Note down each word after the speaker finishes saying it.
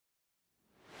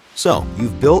So,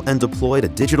 you've built and deployed a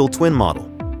digital twin model.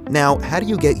 Now, how do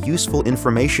you get useful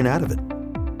information out of it?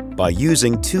 By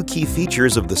using two key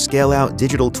features of the ScaleOut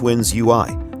Digital Twins UI,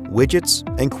 widgets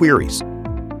and queries.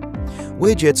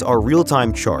 Widgets are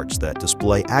real-time charts that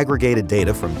display aggregated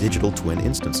data from digital twin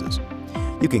instances.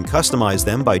 You can customize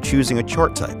them by choosing a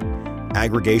chart type,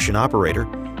 aggregation operator,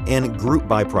 and group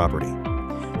by property.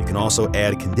 You can also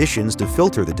add conditions to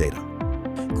filter the data.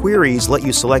 Queries let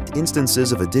you select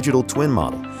instances of a digital twin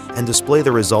model and display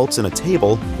the results in a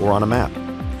table or on a map.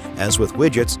 As with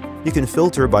widgets, you can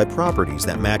filter by properties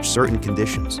that match certain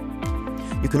conditions.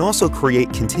 You can also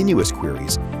create continuous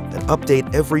queries that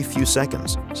update every few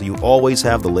seconds, so you always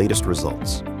have the latest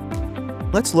results.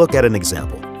 Let's look at an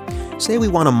example. Say we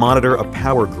want to monitor a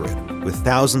power grid with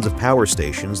thousands of power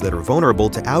stations that are vulnerable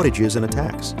to outages and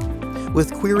attacks.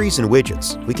 With queries and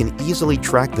widgets, we can easily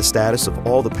track the status of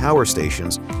all the power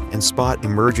stations and spot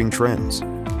emerging trends.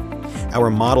 Our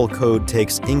model code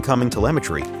takes incoming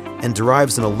telemetry and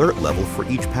derives an alert level for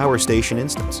each power station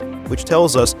instance, which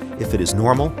tells us if it is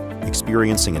normal,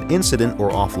 experiencing an incident, or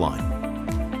offline.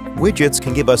 Widgets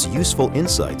can give us useful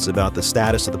insights about the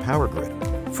status of the power grid.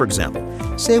 For example,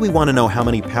 say we want to know how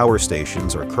many power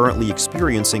stations are currently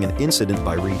experiencing an incident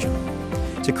by region.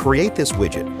 To create this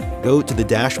widget, go to the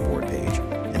dashboard page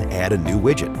and add a new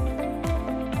widget.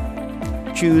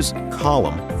 Choose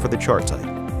Column for the chart type.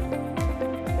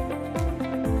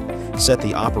 Set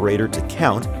the operator to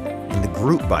Count and the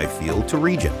Group By field to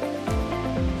Region.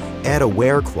 Add a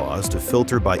Where clause to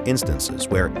filter by instances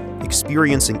where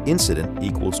experiencing incident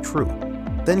equals true.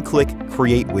 Then click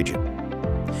Create Widget.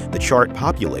 The chart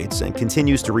populates and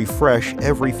continues to refresh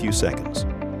every few seconds.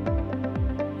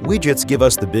 Widgets give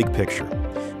us the big picture,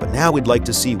 but now we'd like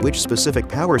to see which specific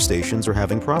power stations are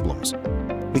having problems.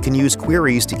 We can use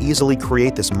queries to easily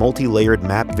create this multi-layered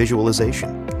map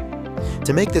visualization.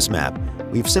 To make this map,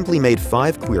 we've simply made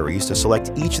 5 queries to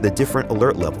select each of the different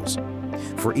alert levels.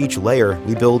 For each layer,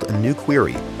 we build a new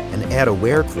query and add a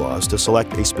Where clause to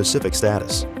select a specific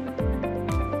status.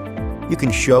 You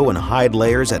can show and hide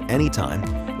layers at any time,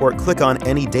 or click on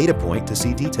any data point to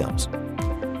see details.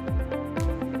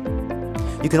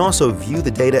 You can also view the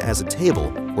data as a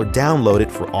table or download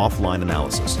it for offline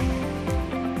analysis.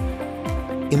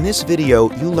 In this video,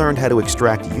 you learned how to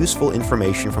extract useful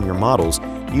information from your models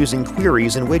using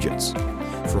queries and widgets.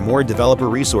 For more developer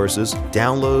resources,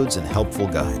 downloads, and helpful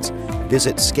guides,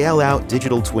 visit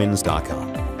ScaleOutDigitalTwins.com.